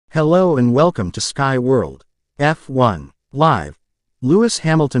Hello and welcome to Sky World. F1 Live. Lewis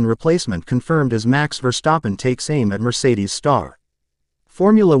Hamilton replacement confirmed as Max Verstappen takes aim at Mercedes star.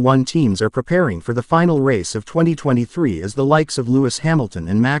 Formula One teams are preparing for the final race of 2023 as the likes of Lewis Hamilton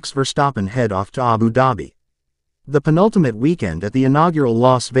and Max Verstappen head off to Abu Dhabi. The penultimate weekend at the inaugural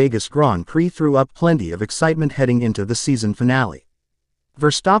Las Vegas Grand Prix threw up plenty of excitement heading into the season finale.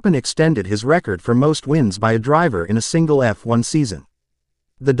 Verstappen extended his record for most wins by a driver in a single F1 season.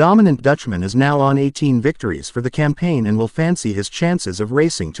 The dominant Dutchman is now on 18 victories for the campaign and will fancy his chances of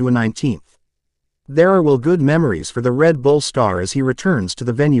racing to a 19th. There will good memories for the Red Bull star as he returns to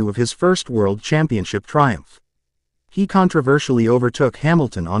the venue of his first World Championship triumph. He controversially overtook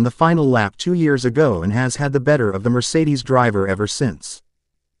Hamilton on the final lap 2 years ago and has had the better of the Mercedes driver ever since.